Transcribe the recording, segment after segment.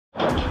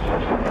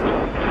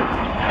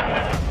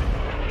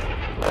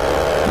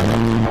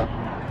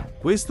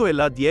Questo è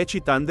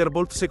l'A-10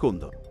 Thunderbolt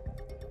II.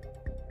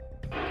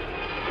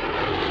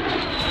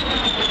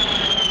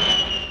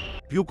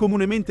 Più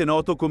comunemente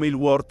noto come il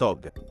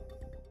Warthog.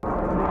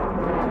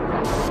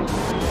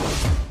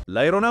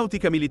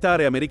 L'aeronautica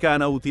militare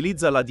americana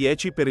utilizza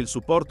l'A-10 per il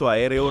supporto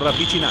aereo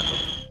ravvicinato,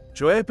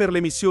 cioè per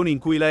le missioni in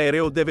cui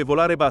l'aereo deve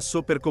volare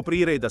basso per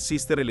coprire ed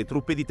assistere le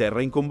truppe di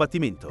terra in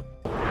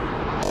combattimento.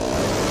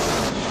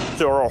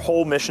 So our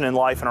whole mission in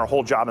life and our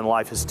whole job in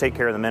life is to take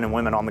care of the men and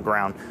women on the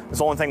ground. It's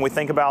the only thing we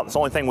think about, it's the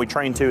only thing we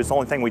train to, it's the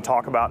only thing we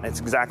talk about, and it's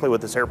exactly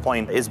what this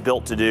airplane is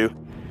built to do.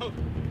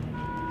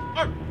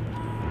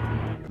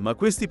 Ma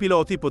questi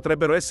piloti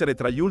potrebbero essere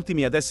tra gli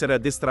ultimi ad essere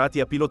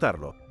addestrati a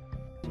pilotarlo.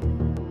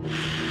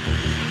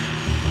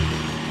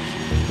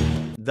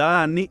 Da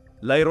anni,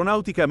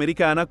 l'aeronautica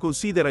americana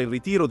considera il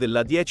ritiro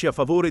dell'A-10 a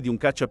favore di un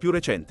caccia più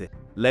recente,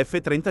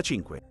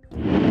 l'F-35.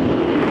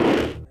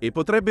 E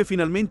potrebbe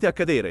finalmente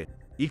accadere.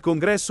 Il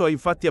Congresso ha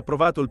infatti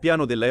approvato il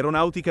piano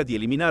dell'aeronautica di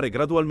eliminare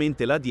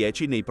gradualmente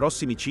l'A-10 nei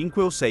prossimi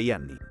 5 o 6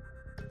 anni.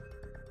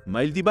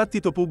 Ma il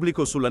dibattito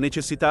pubblico sulla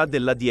necessità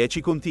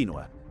dell'A-10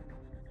 continua.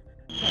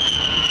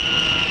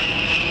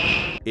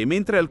 E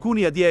mentre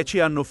alcuni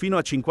A-10 hanno fino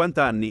a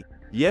 50 anni,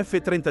 gli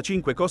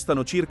F-35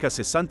 costano circa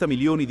 60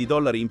 milioni di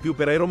dollari in più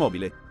per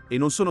aeromobile e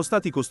non sono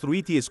stati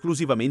costruiti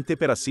esclusivamente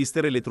per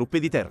assistere le truppe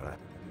di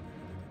terra.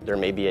 There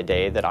may be a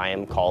day that I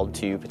am called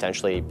to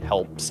potentially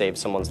help save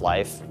someone's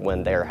life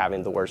when they're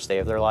having the worst day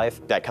of their life.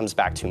 That comes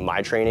back to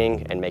my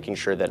training and making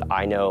sure that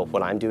I know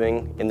what I'm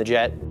doing in the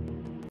jet.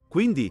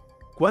 Quindi,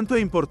 quanto è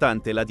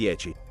importante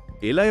l'A-10?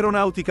 E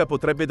l'aeronautica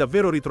potrebbe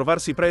davvero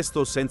ritrovarsi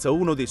presto senza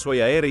uno dei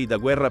suoi aerei da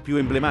guerra più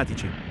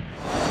emblematici.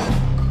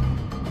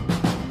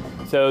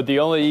 So the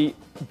only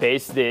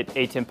base that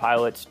A-10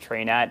 pilots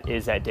train at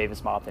is at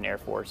Davis-Monthan Air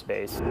Force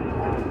Base.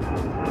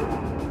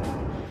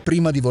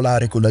 Prima di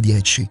volare con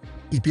l'A-10,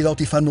 i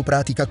piloti fanno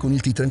pratica con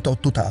il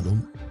T-38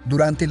 Talon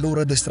durante il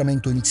loro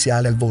addestramento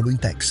iniziale al volo in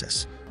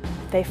Texas.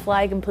 They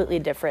fly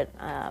completely different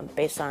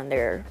based on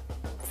their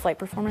flight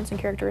performance and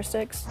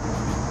characteristics.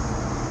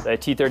 The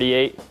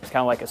T-38 is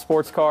kind of like a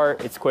sports car.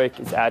 It's quick,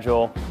 it's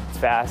agile, it's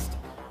fast.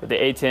 But the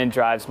A-10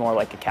 drives more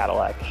like a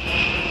Cadillac.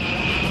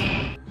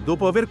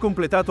 Dopo aver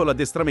completato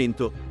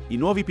l'addestramento, i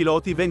nuovi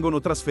piloti vengono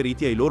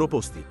trasferiti ai loro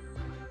posti.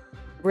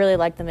 Really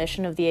liked the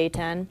mission of the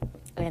A-10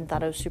 and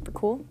thought it was super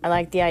cool. I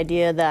like the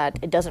idea that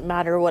it doesn't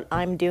matter what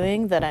I'm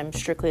doing, that I'm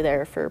strictly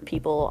there for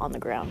people on the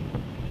ground.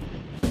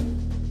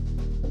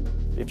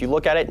 If you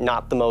look at it,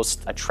 not the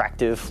most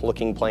attractive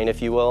looking plane,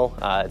 if you will.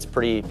 It's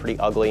pretty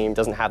ugly. It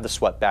doesn't have the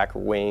swept back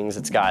wings.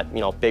 It's got,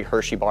 big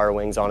Hershey bar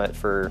wings on it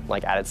for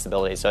like added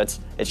stability. So it's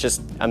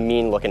just a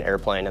mean looking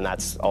airplane, and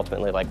that's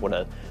ultimately like what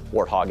a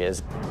Warthog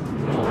is.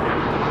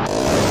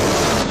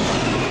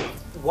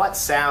 What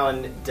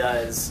sound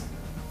does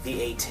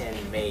the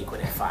A-10 make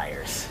when it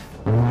fires?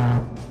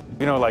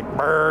 Like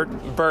bird,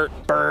 bird,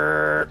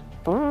 bird,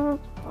 bird.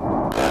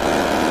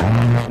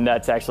 And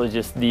that's actually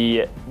just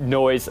the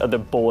noise of the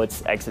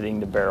bullets exiting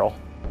the barrel.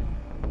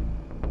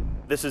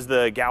 This is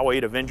the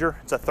Gal-8 Avenger.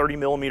 It's a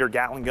 30mm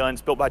Gatling gun.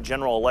 It's built by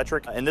General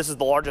Electric, and this is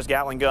the largest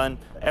Gatling gun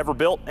ever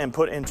built and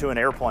put into an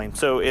airplane.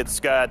 So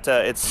it's got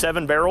it's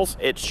 7 barrels.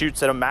 It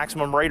shoots at a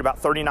maximum rate about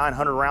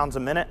 3,900 rounds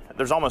a minute.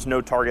 There's almost no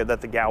target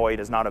that the Gal-8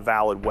 is not a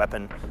valid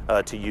weapon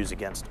to use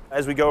against.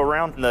 As we go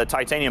around, the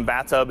titanium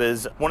bathtub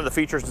is one of the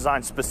features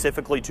designed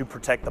specifically to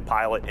protect the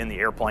pilot in the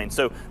airplane.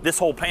 So this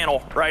whole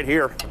panel right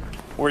here,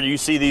 where you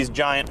see these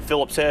giant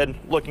Phillips head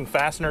looking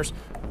fasteners,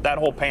 that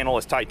whole panel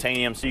is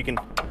titanium. So you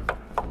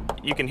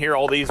can hear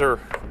all these are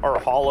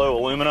hollow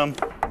aluminum,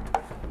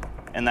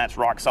 and that's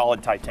rock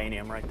solid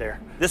titanium right there.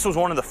 This was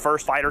one of the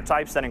first fighter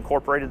types that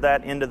incorporated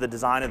that into the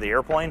design of the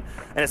airplane,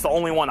 and it's the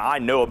only one I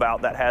know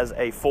about that has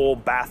a full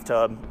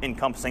bathtub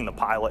encompassing the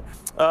pilot.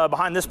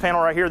 Behind this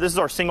panel right here, this is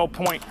our single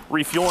point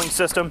refueling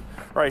system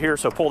right here.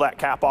 So pull that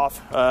cap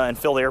off and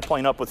fill the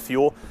airplane up with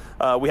fuel.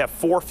 We have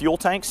 4 fuel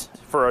tanks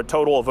for a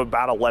total of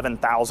about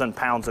 11,000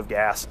 pounds of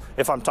gas.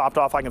 If I'm topped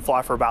off, I can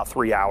fly for about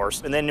 3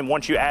 hours. And then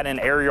once you add in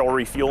aerial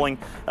refueling,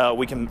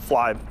 we can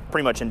fly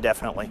pretty much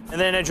indefinitely. And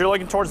then as you're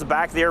looking towards the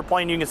back of the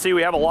airplane, you can see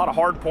we have a lot of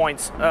hard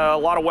points, a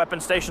lot of weapon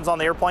stations on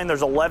the airplane.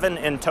 There's 11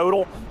 in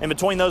total. In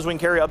between those, we can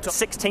carry up to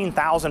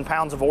 16,000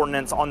 pounds of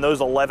ordnance on those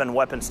 11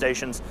 weapon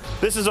stations.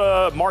 This is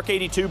a Mark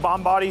 82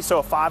 bomb body, so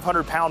a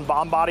 500-pound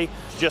bomb body,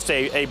 just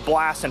a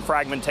blast and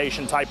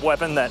fragmentation type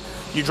weapon that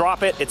you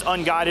drop it, it's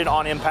unguided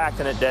on impact,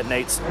 and it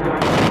detonates.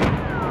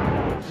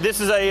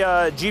 This is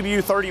a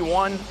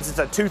GBU-31. It's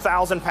a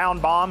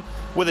 2,000-pound bomb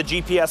with a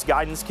GPS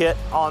guidance kit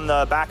on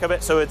the back of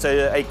it. So it's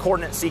a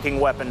coordinate-seeking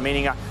weapon,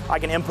 meaning I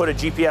can input a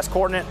GPS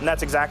coordinate, and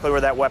that's exactly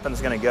where that weapon's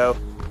going to go.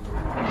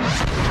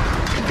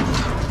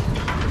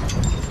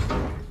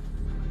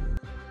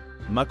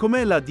 Ma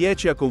com'è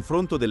l'A-10 a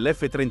confronto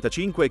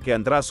dell'F-35 che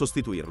andrà a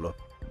sostituirlo?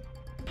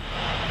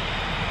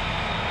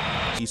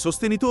 I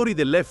sostenitori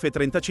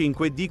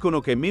dell'F-35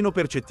 dicono che è meno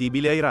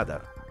percettibile ai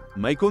radar,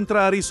 ma i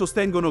contrari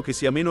sostengono che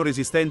sia meno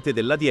resistente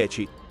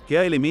dell'A-10, che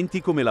ha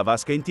elementi come la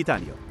vasca in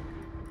titanio.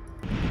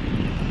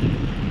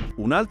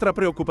 Un'altra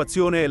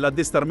preoccupazione è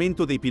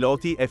l'addestramento dei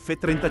piloti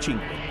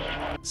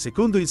F-35.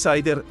 Secondo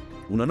Insider,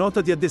 una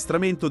nota di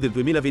addestramento del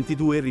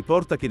 2022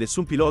 riporta che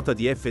nessun pilota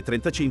di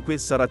F-35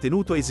 sarà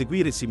tenuto a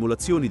eseguire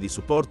simulazioni di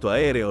supporto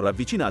aereo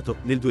ravvicinato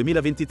nel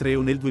 2023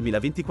 o nel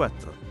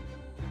 2024.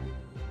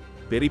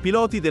 Per i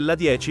piloti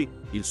dell'A-10,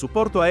 il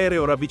supporto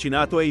aereo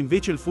ravvicinato è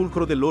invece il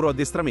fulcro del loro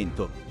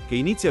addestramento, che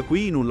inizia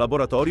qui in un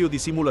laboratorio di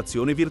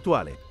simulazione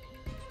virtuale.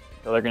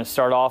 So they're going to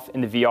start off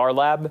in the VR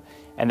lab,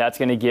 and that's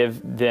going to give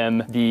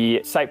them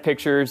the sight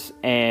pictures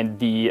and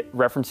the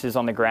references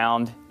on the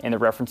ground and the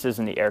references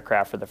in the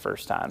aircraft for the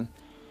first time.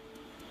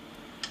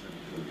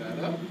 Put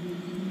that up.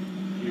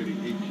 Hear the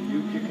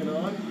ECU kicking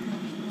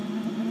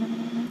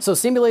on. So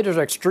simulators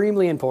are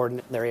extremely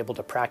important. They're able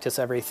to practice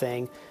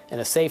everything in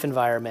a safe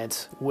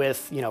environment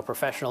with,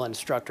 professional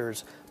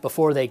instructors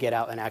before they get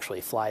out and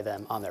actually fly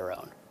them on their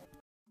own.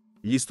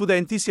 Gli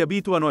studenti si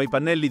abituano ai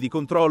pannelli di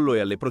controllo e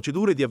alle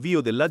procedure di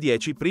avvio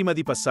dell'A-10 prima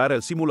di passare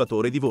al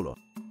simulatore di volo.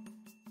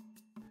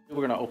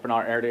 We're going to open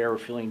our air-to-air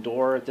refueling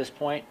door at this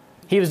point.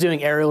 He was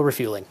doing aerial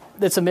refueling.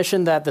 It's a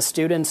mission that the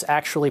students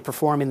actually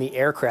perform in the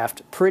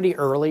aircraft pretty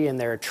early in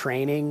their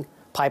training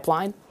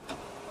pipeline.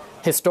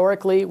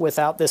 Historically,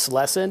 without this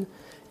lesson,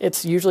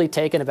 it's usually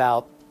taken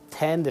about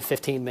 10 to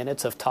 15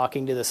 minutes of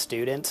talking to the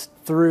students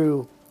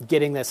through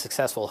getting the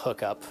successful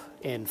hookup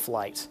in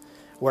flight.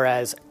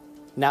 Whereas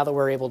now that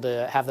we're able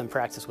to have them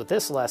practice with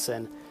this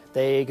lesson,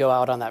 they go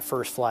out on that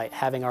first flight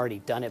having already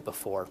done it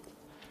before.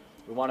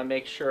 We want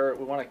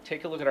to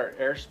take a look at our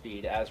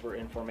airspeed as we're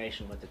in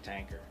formation with the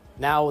tanker.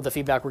 Now the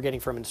feedback we're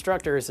getting from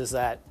instructors is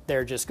that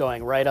they're just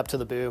going right up to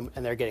the boom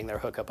and they're getting their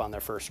hookup on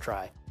their first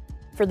try.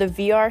 For the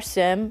VR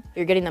sim,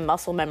 you're getting the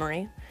muscle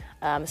memory.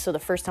 So the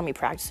first time we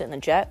practice it in the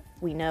jet,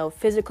 we know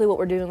physically what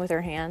we're doing with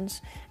our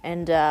hands,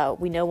 and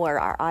we know where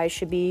our eyes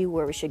should be,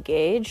 where we should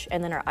gauge,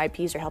 and then our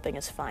eyepiece are helping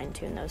us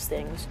fine-tune those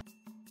things.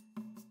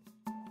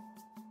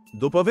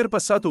 Dopo aver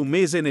passato un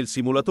mese nel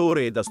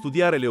simulatore e da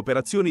studiare le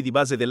operazioni di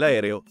base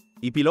dell'aereo,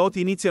 i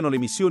piloti iniziano le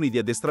missioni di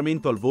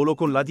addestramento al volo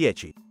con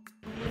l'A-10.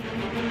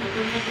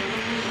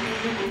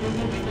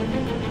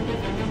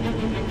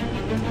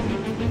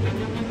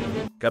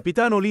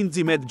 Capitano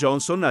Lindsay Matt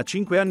Johnson ha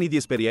 5 anni di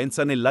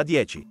esperienza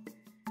nell'A-10.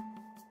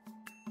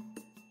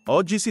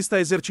 Oggi si sta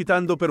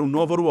esercitando per un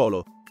nuovo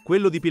ruolo,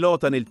 quello di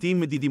pilota nel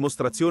team di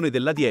dimostrazione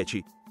dell'A-10,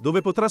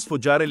 dove potrà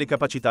sfoggiare le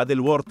capacità del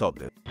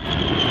Warthog.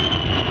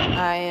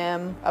 I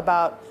am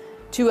about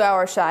 2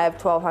 hours shy of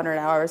 1,200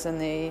 hours in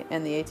the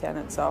A-10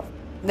 itself.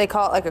 They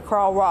call it like a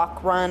crawl,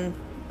 walk, run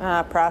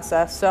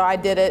process. So I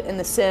did it in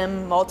the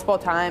sim multiple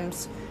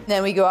times.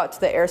 Then we go out to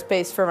the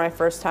airspace for my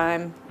first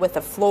time with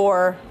a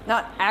floor,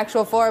 not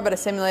actual floor, but a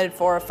simulated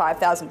floor of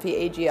 5,000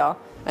 feet AGL.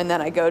 And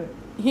then I go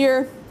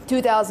here,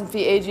 2,000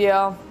 feet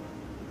AGL,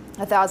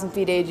 1,000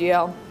 feet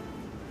AGL,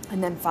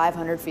 and then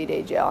 500 feet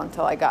AGL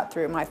until I got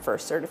through my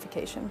first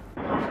certification.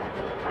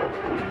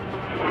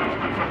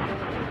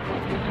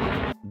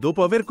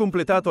 Dopo aver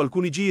completato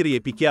alcuni giri e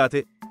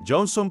picchiate,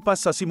 Johnson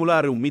passa a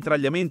simulare un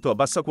mitragliamento a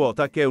bassa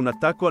quota che è un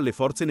attacco alle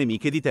forze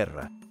nemiche di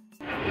terra.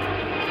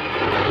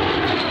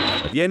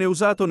 Viene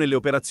usato nelle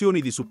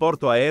operazioni di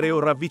supporto aereo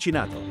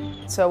ravvicinato.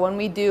 So when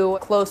we do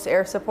close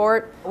air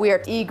support, we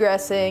are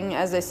egressing,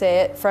 as they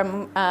say it,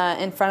 from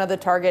in front of the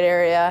target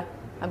area.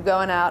 I'm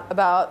going out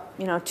about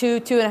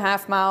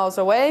 2.5 miles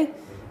away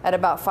at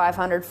about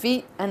 500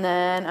 feet, and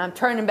then I'm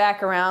turning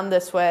back around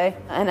this way.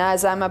 And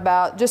as I'm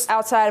about just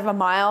outside of a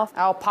mile,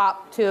 I'll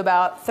pop to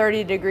about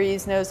 30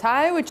 degrees nose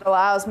high, which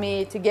allows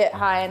me to get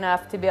high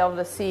enough to be able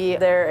to see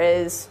there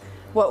is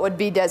what would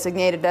be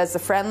designated as the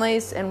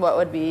friendlies and what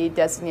would be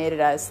designated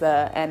as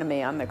the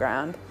enemy on the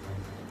ground.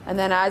 And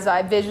then as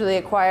I visually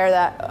acquire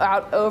that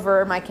out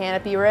over my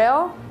canopy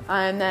rail,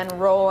 I'm then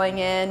rolling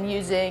in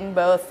using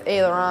both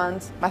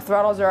ailerons. My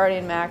throttles are already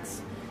in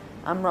max.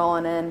 I'm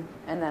rolling in,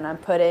 and then I'm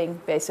putting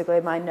basically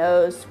my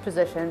nose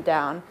position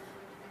down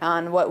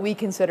on what we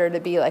consider to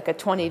be like a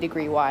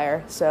 20-degree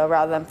wire. So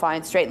rather than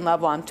flying straight and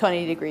level, I'm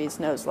 20 degrees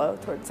nose low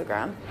towards the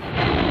ground.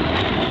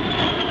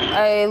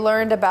 I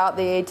learned about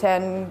the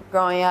A-10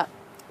 growing up.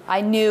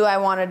 I knew I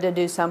wanted to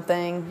do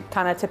something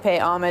kind of to pay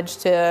homage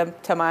to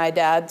my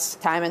dad's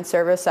time in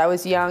service. I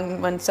was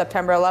young when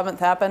September 11th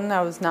happened.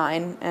 I was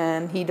 9,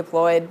 and he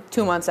deployed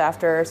 2 months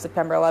after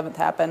September 11th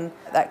happened.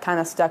 That kind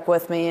of stuck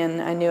with me,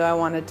 and I knew I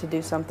wanted to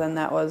do something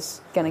that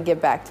was going to give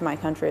back to my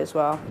country as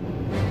well.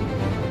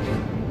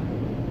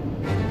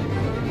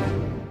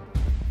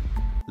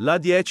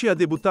 L'A-10 ha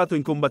debuttato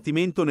in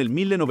combattimento nel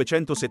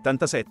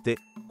 1977,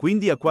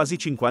 quindi ha quasi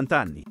 50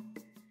 anni.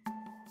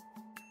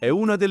 È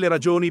una delle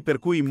ragioni per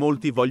cui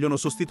molti vogliono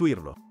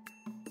sostituirlo.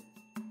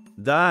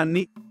 Da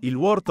anni, il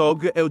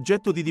Warthog è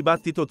oggetto di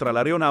dibattito tra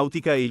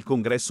l'Aeronautica e il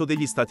Congresso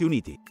degli Stati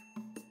Uniti.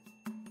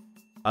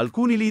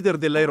 Alcuni leader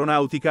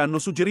dell'Aeronautica hanno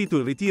suggerito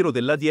il ritiro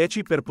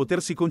dell'A-10 per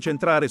potersi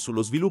concentrare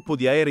sullo sviluppo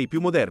di aerei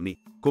più moderni,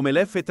 come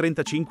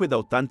l'F-35 da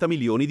 $80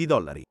 milioni.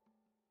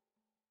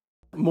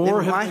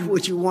 Then why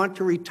would you want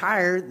to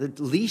retire the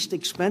least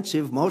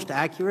expensive, most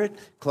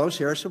accurate close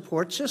air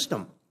support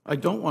system? I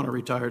don't want to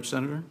retire it,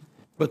 Senator.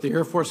 But the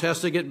Air Force has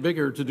to get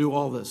bigger to do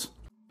all this.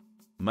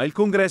 Ma il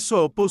Congresso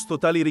ha opposto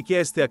tali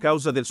richieste a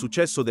causa del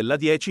successo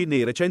dell'A-10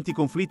 nei recenti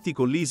conflitti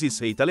con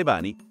l'ISIS e i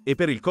talebani e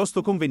per il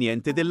costo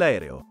conveniente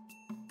dell'aereo.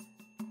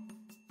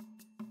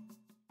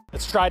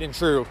 It's tried and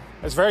true.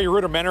 It's very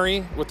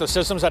rudimentary with the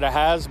systems that it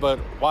has, but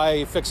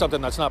why fix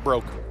something that's not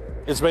broke?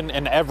 It's been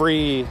in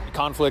every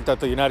conflict that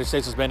the United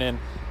States has been in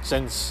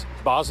since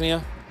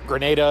Bosnia,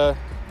 Grenada,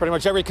 pretty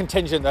much every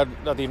contingent that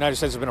the United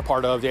States has been a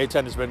part of. The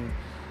A-10 has been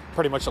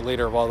pretty much the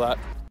leader of all that.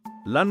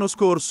 L'anno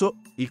scorso,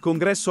 il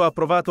Congresso ha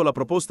approvato la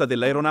proposta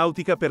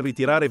dell'Aeronautica per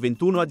ritirare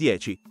 21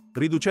 A-10,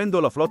 riducendo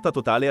la flotta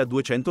totale a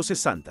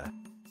 260.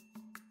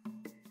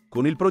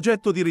 Con il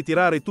progetto di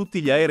ritirare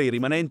tutti gli aerei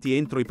rimanenti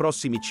entro i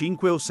prossimi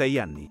 5 o 6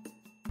 anni.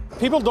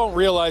 People don't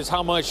realize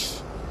how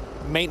much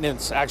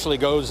maintenance actually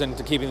goes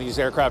into keeping these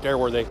aircraft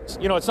airworthy.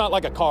 You know, it's not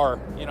like a car,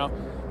 you know.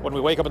 When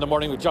we wake up in the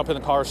morning, we jump in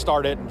the car,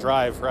 start it, and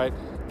drive, right?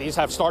 These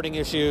have starting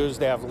issues,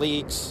 they have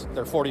leaks,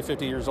 they're 40,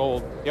 50 years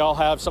old. They all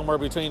have somewhere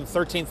between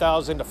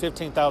 13,000 to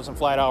 15,000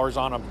 flight hours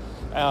on them,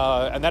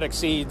 and that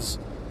exceeds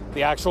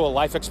the actual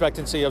life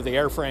expectancy of the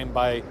airframe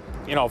by,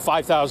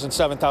 5,000,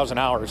 7,000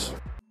 hours.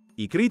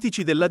 I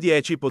critici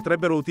dell'A-10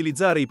 potrebbero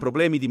utilizzare i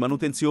problemi di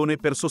manutenzione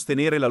per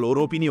sostenere la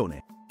loro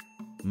opinione.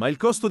 Ma il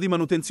costo di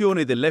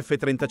manutenzione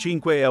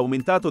dell'F-35 è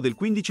aumentato del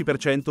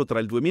 15% tra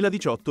il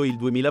 2018 e il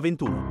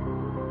 2021.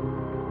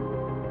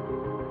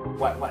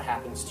 What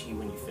happens to you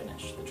when you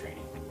finish the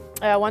training?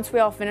 Once we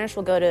all finish,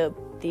 we'll go to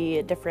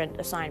the different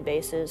assigned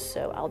bases,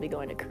 so I'll be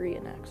going to Korea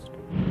next.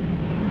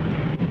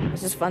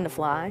 It's just fun to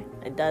fly.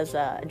 It does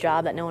a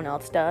job that no one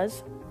else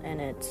does, and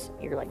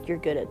you're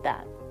good at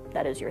that.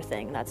 That is your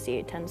thing. That's the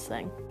A-10's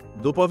thing.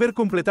 Dopo aver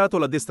completato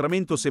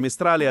l'addestramento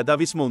semestrale a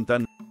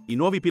Davis-Monthan, i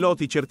nuovi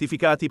piloti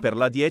certificati per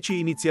l'A-10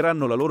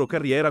 inizieranno la loro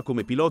carriera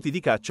come piloti di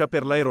caccia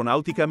per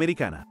l'Aeronautica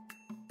Americana.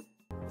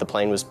 The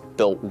plane was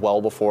built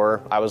well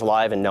before I was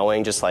alive, and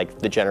knowing just like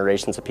the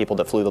generations of people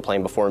that flew the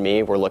plane before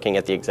me were looking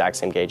at the exact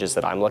same gauges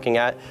that I'm looking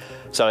at.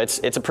 So it's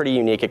a pretty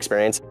unique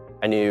experience.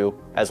 I knew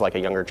as like a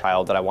younger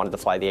child that I wanted to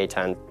fly the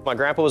A-10. My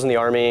grandpa was in the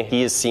Army.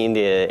 He has seen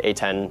the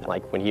A-10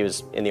 like when he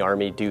was in the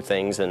Army do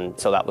things, and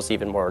so that was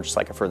even more just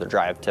like a further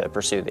drive to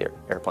pursue the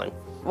airplane.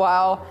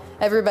 While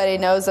everybody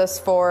knows us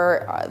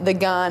for the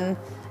gun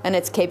and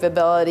its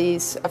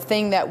capabilities, a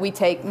thing that we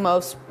take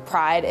most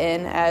pride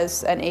in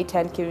as an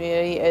A-10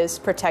 community is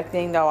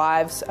protecting the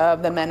lives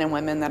of the men and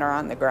women that are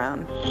on the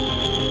ground.